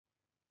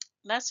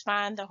Let's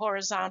find the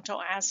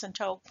horizontal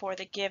asymptote for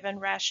the given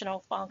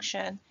rational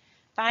function.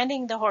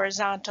 Finding the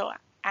horizontal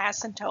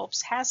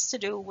asymptotes has to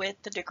do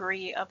with the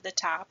degree of the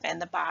top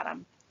and the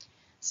bottom.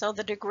 So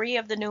the degree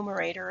of the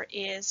numerator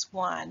is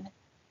 1.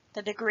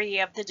 The degree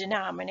of the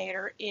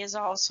denominator is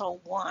also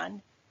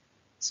 1.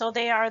 So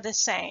they are the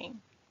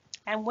same.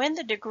 And when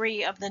the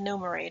degree of the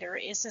numerator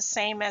is the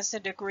same as the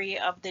degree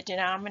of the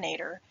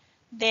denominator,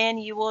 then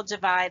you will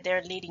divide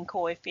their leading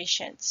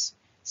coefficients.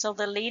 So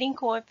the leading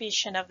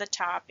coefficient of the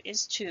top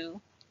is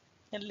 2.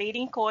 The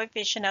leading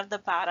coefficient of the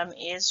bottom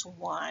is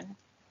 1.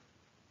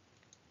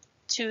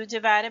 2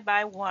 divided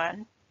by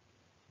 1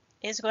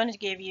 is going to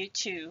give you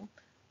 2.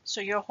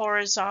 So your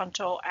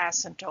horizontal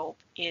asymptote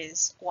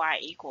is y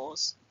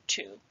equals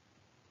 2.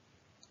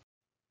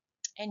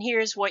 And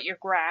here's what your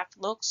graph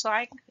looks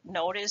like.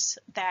 Notice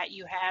that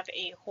you have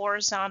a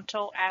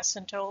horizontal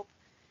asymptote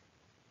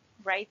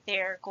right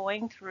there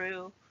going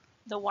through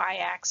the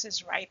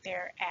y-axis right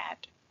there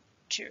at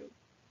 2.